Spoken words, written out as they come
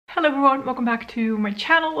Hello everyone, welcome back to my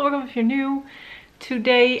channel. Welcome if you're new.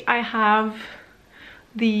 Today I have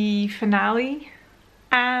the finale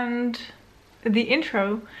and the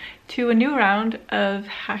intro to a new round of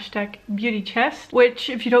 #beautychest, which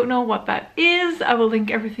if you don't know what that is, I will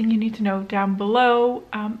link everything you need to know down below,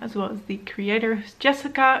 as well as the creator,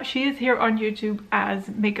 Jessica. She is here on YouTube as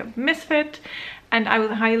Makeup Misfit, and I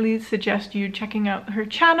would highly suggest you checking out her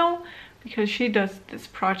channel because she does this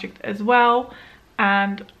project as well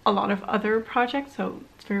and a lot of other projects, so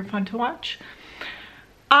it's very fun to watch.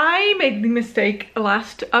 I made the mistake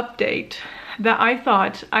last update that I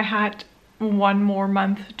thought I had one more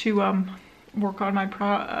month to work on my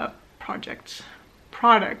products.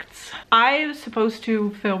 I was supposed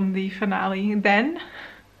to film the finale then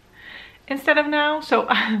instead of now, so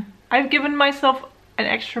I've given myself an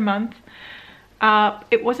extra month.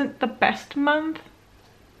 It wasn't the best month,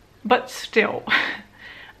 but still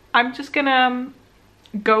I'm just gonna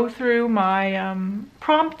go through my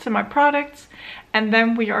prompts and my products, and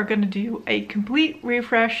then we are going to do a complete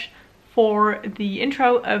refresh for the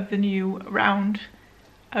intro of the new round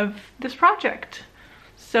of this project.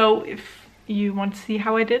 So if you want to see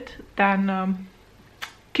how I did, then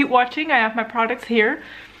keep watching. I have my products here.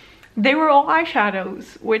 They were all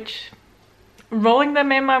eyeshadows, which rolling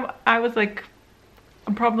them in, I was like,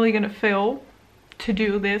 I'm probably gonna fail to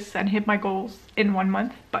do this and hit my goals in 1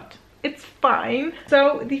 month, but it's fine.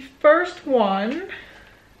 So the first one,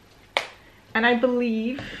 and I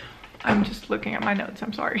believe, I'm just looking at my notes,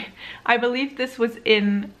 I'm sorry. I believe this was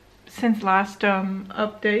in since last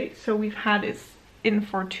update, so we've had it in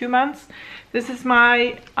for 2 months. This is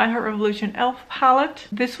my I Heart Revolution e.l.f. palette.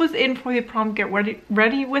 This was in for the prompt Get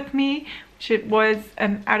Ready With Me, which it was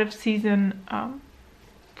an out of season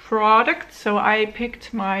product. So I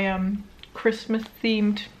picked my Christmas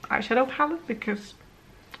themed eyeshadow palette because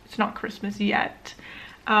it's not Christmas yet,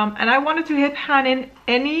 and I wanted to hit pan in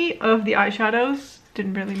any of the eyeshadows.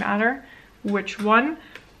 Didn't really matter which one.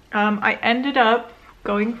 I ended up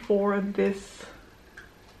going for this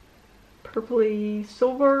purpley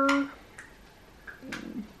silver,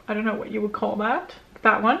 I don't know what you would call that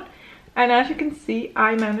one, and as you can see,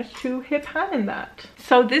 I managed to hit pan in that.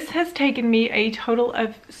 So this has taken me a total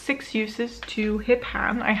of 6 uses to hit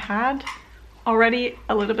pan. I had already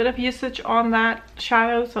a little bit of usage on that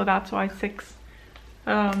shadow, so that's why 6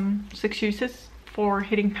 uses for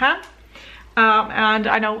hitting pan. And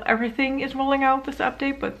I know everything is rolling out this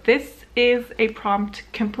update, but this is a prompt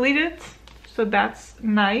completed, so that's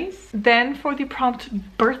nice. Then for the prompt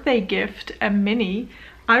birthday gift, a mini,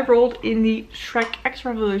 I rolled in the Shrek X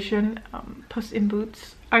Revolution Puss in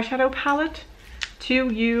Boots eyeshadow palette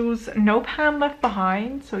to use no pan left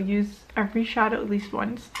behind, so use every shadow at least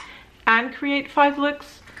once and create 5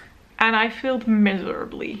 looks, and I failed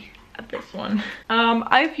miserably at this one.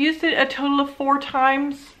 I've used it a total of 4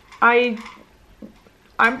 times. I'm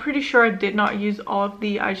pretty sure I did not use all of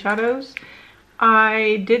the eyeshadows.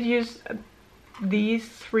 I did use these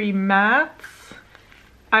 3 mattes.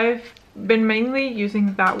 I've been mainly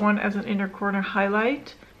using that one as an inner corner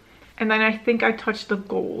highlight, and then I think I touched the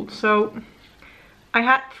gold. So I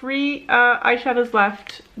had 3 eyeshadows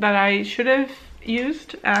left that I should have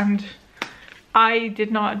used, and I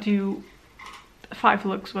did not do 5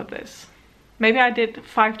 looks with this. Maybe I did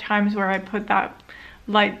 5 times where I put that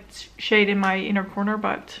light shade in my inner corner,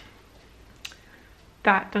 but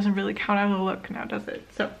that doesn't really count as a look now, does it?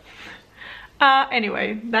 So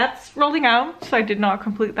anyway, that's rolling out, so I did not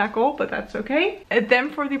complete that goal, but that's okay. And then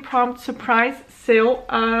for the prompt surprise sale,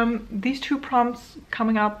 these 2 prompts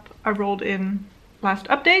coming up I rolled in last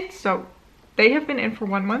update, so they have been in for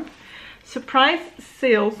 1 month. Surprise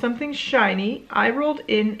sale, something shiny. I rolled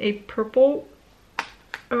in a purple,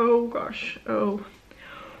 oh gosh, oh,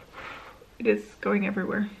 it is going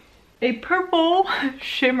everywhere. A purple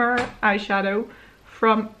shimmer eyeshadow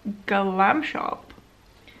from Glam Shop.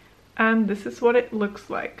 And this is what it looks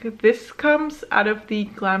like. This comes out of the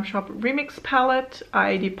Glam Shop Remix palette.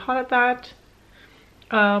 I depotted that.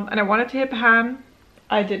 And I wanted to hit pan.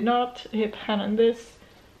 I did not hit pan on this.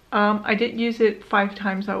 I did use it 5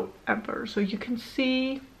 times however, so you can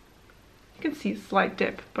see a slight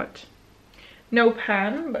dip, but no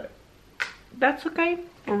pan, but that's okay.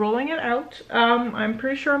 We're rolling it out. I'm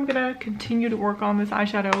pretty sure I'm gonna continue to work on this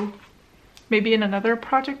eyeshadow maybe in another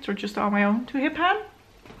project or just on my own to hit pan,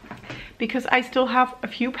 because I still have a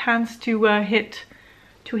few pans to hit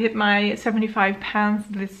my 75 pans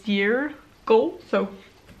this year goal, so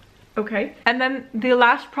okay. And then the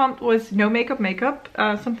last prompt was no makeup,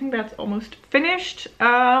 something that's almost finished.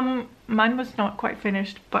 Mine was not quite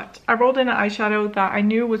finished, but I rolled in an eyeshadow that I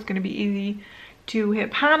knew was going to be easy to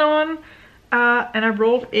hit pan on. And I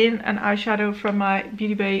rolled in an eyeshadow from my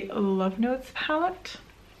Beauty Bay Love Notes palette.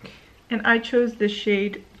 And I chose the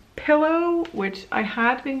shade Pillow, which I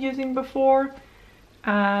had been using before.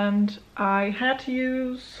 And I had to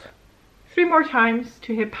use 3 more times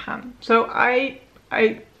to hit pan. So I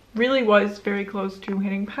really was very close to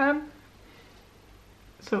hitting pan.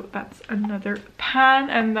 So that's another pan,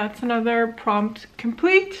 and that's another prompt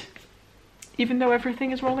complete, even though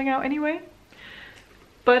everything is rolling out anyway.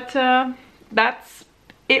 But that's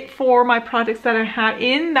it for my projects that I had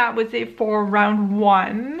in. That was it for round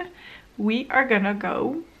 1. We are gonna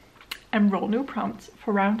go and roll new prompts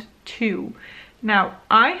for round 2. Now,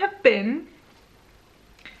 I have been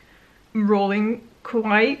rolling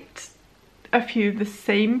quite a few of the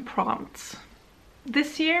same prompts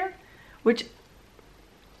this year, which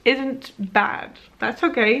isn't bad. That's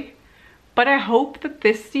okay. But I hope that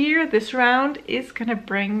this year, this round, is gonna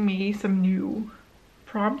bring me some new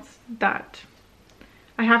prompts that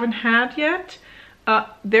I haven't had yet.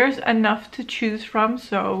 There's enough to choose from,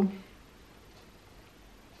 so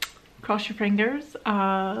cross your fingers.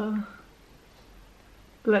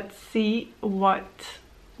 Let's see what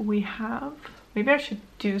we have. Maybe I should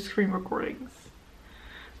do screen recordings.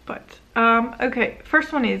 But okay,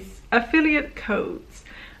 first one is affiliate codes.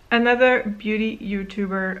 Another beauty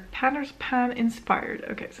YouTuber, Panner's Pan inspired.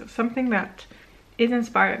 Okay, so something that is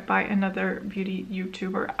inspired by another beauty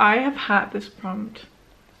YouTuber. I have had this prompt,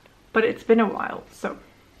 but it's been a while, so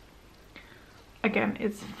again,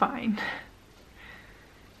 it's fine.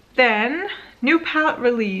 Then, new palette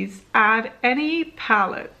release, add any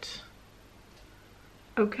palette.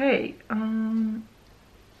 Okay,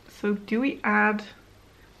 so do we add,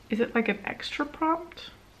 is it like an extra prompt?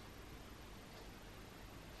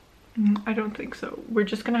 I don't think so. We're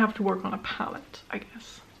just gonna have to work on a palette, I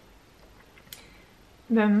guess.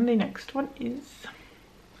 Then the next one is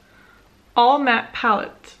all matte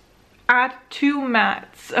palette. Add 2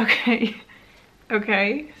 mattes. Okay.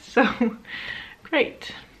 Okay, so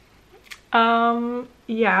great.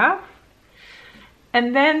 Yeah.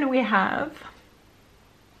 And then we have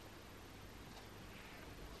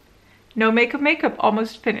no makeup,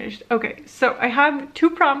 almost finished. Okay, so I have 2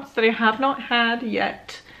 prompts that I have not had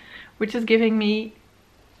yet, which is giving me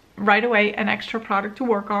right away an extra product to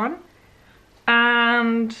work on,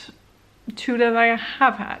 and 2 that I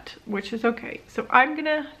have had, which is okay. So I'm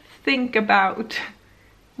gonna think about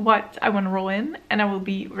what I want to roll in, and I will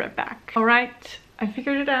be right back. All right, I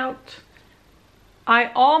figured it out.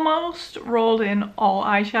 I almost rolled in all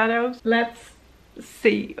eyeshadows. Let's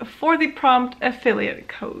see. For the prompt affiliate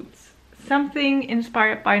codes, something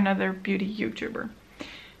inspired by another beauty YouTuber.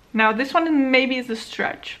 Now this one maybe is a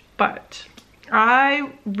stretch, but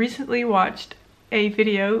I recently watched a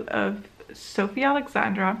video of Sophie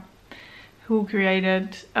Alexandra, who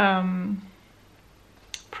created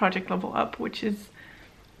Project Level Up, which is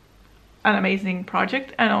an amazing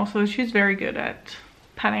project, and also she's very good at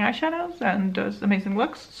panning eyeshadows and does amazing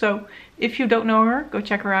looks. So if you don't know her, go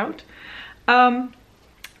check her out.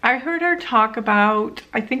 I heard her talk about,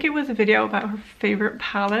 I think it was a video about her favorite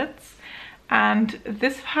palettes, and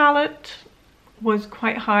this palette was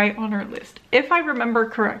quite high on her list, if I remember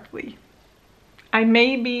correctly. I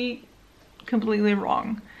may be completely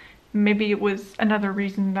wrong. Maybe it was another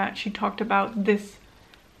reason that she talked about this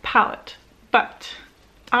palette, but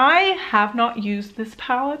I have not used this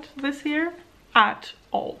palette this year at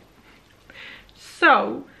all.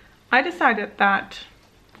 So I decided that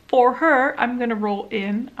for her, I'm gonna roll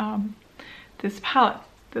in this palette.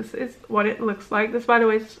 This is what it looks like. This, by the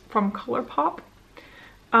way, is from ColourPop.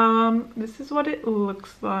 This is what it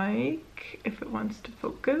looks like, if it wants to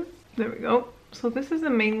focus. There we go. So this is a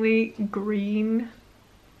mainly green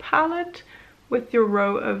palette with your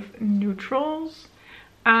row of neutrals.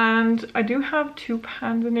 And I do have 2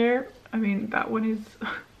 pans in here. I mean, that one is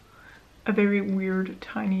a very weird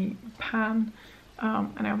tiny pan.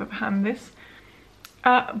 And I have a pan this.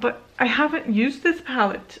 But I haven't used this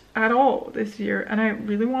palette at all this year, and I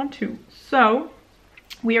really want to. So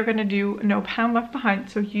we are gonna do no pan left behind.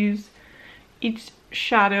 So use each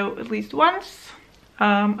shadow at least once.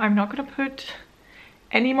 I'm not gonna put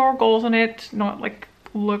any more goals on it, not like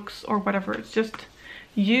looks or whatever. It's just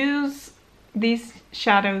use these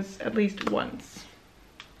shadows at least once,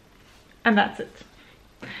 and that's it.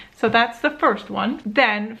 So that's the first one.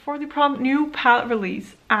 Then for the prompt new palette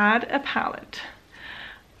release, add a palette.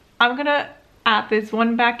 I'm gonna add this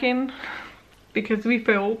one back in because we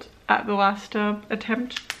failed at the last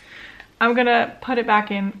attempt. I'm gonna put it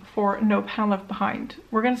back in for no pan left behind.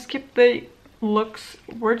 We're gonna skip the looks.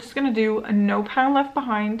 We're just gonna do a no pan left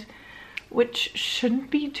behind, which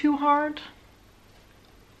shouldn't be too hard.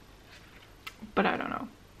 but I don't know.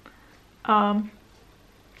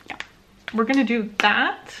 Yeah, we're gonna do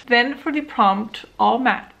that. Then for the prompt all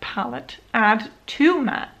matte palette, add 2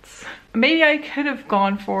 mattes. Maybe I could have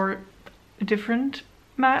gone for a different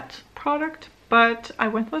matte product, but I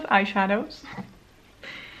went with eyeshadows.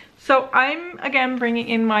 So I'm again bringing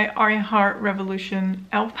in my Aria Heart Revolution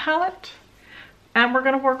e.l.f. palette, and we're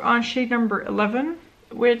gonna work on shade number 11,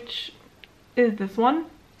 which is this one.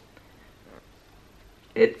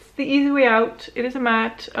 It's the easy way out. It is a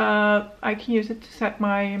matte. I can use it to set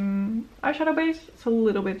my eyeshadow base. It's a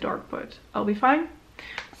little bit dark, but I'll be fine.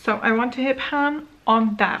 So I want to hit pan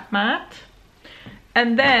on that matte.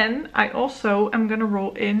 And then I also am going to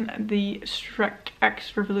roll in the Shrek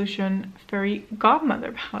X Revolution Fairy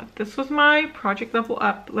Godmother palette. This was my Project Level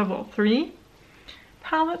Up Level 3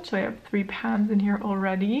 palette. So I have 3 pans in here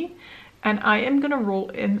already. And I am going to roll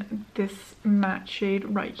in this matte shade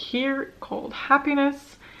right here called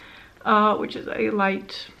Happiness, which is a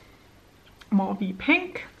light mauve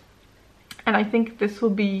pink. And I think this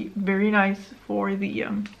will be very nice for the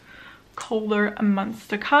colder months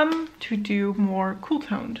to come to do more cool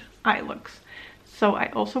toned eye looks. So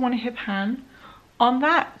I also want to hit pan on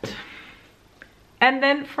that. And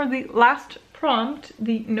then for the last prompt,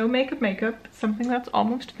 the no makeup, something that's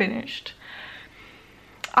almost finished.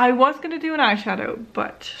 I was going to do an eyeshadow,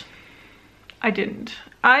 but I didn't.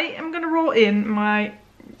 I am going to roll in my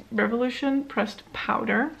Revolution Pressed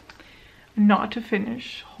Powder. Not to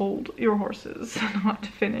finish. Hold your horses. Not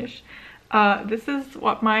to finish. This is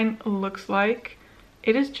what mine looks like.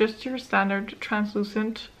 It is just your standard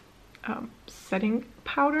translucent setting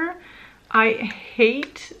powder. I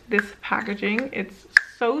hate this packaging. It's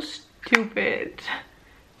so stupid.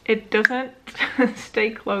 It doesn't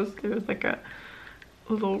stay closed. There's like a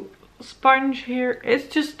little sponge here.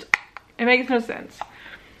 It makes no sense.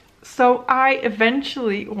 So I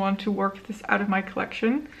eventually want to work this out of my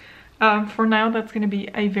collection. For now, that's going to be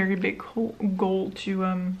a very big goal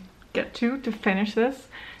to get to finish this.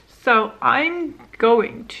 So I'm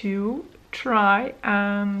going to try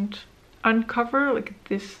and uncover like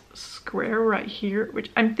this square right here,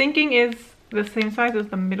 which I'm thinking is the same size as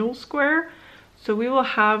the middle square. So we will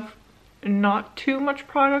have not too much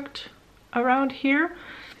product around here.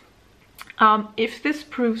 If this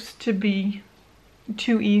proves to be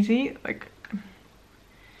too easy, like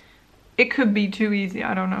it could be too easy,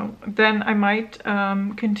 I don't know, then I might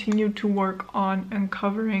continue to work on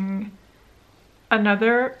uncovering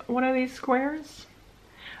another one of these squares,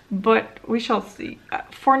 but we shall see.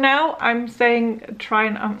 For now, I'm saying try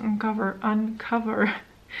and uncover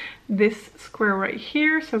this square right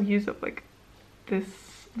here, so use up like this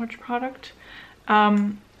much product.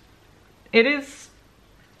 It is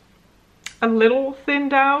a little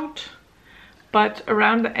thinned out, but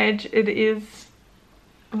around the edge it is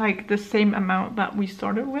like the same amount that we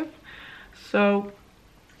started with, so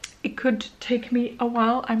it could take me a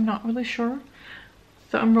while. I'm not really sure.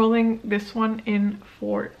 So I'm rolling this one in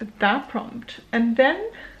for that prompt, and then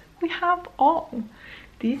we have all.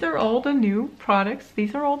 These are all the new products.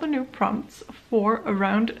 These are all the new prompts for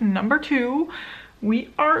round number 2. We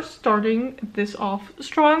are starting this off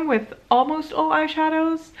strong with almost all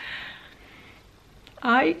eyeshadows.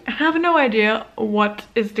 I have no idea what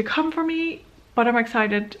is to come for me, but I'm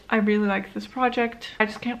excited. I really like this project. I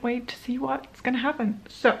just can't wait to see what's gonna happen.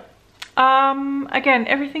 So, again,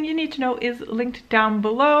 everything you need to know is linked down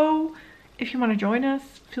below. If you want to join us,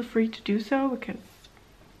 feel free to do so because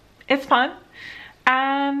it's fun.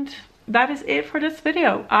 And that is it for this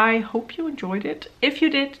video. I hope you enjoyed it. If you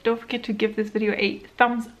did, don't forget to give this video a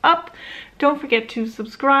thumbs up. Don't forget to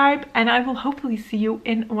subscribe, and I will hopefully see you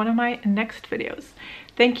in one of my next videos.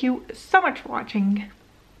 Thank you so much for watching.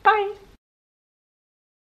 Bye!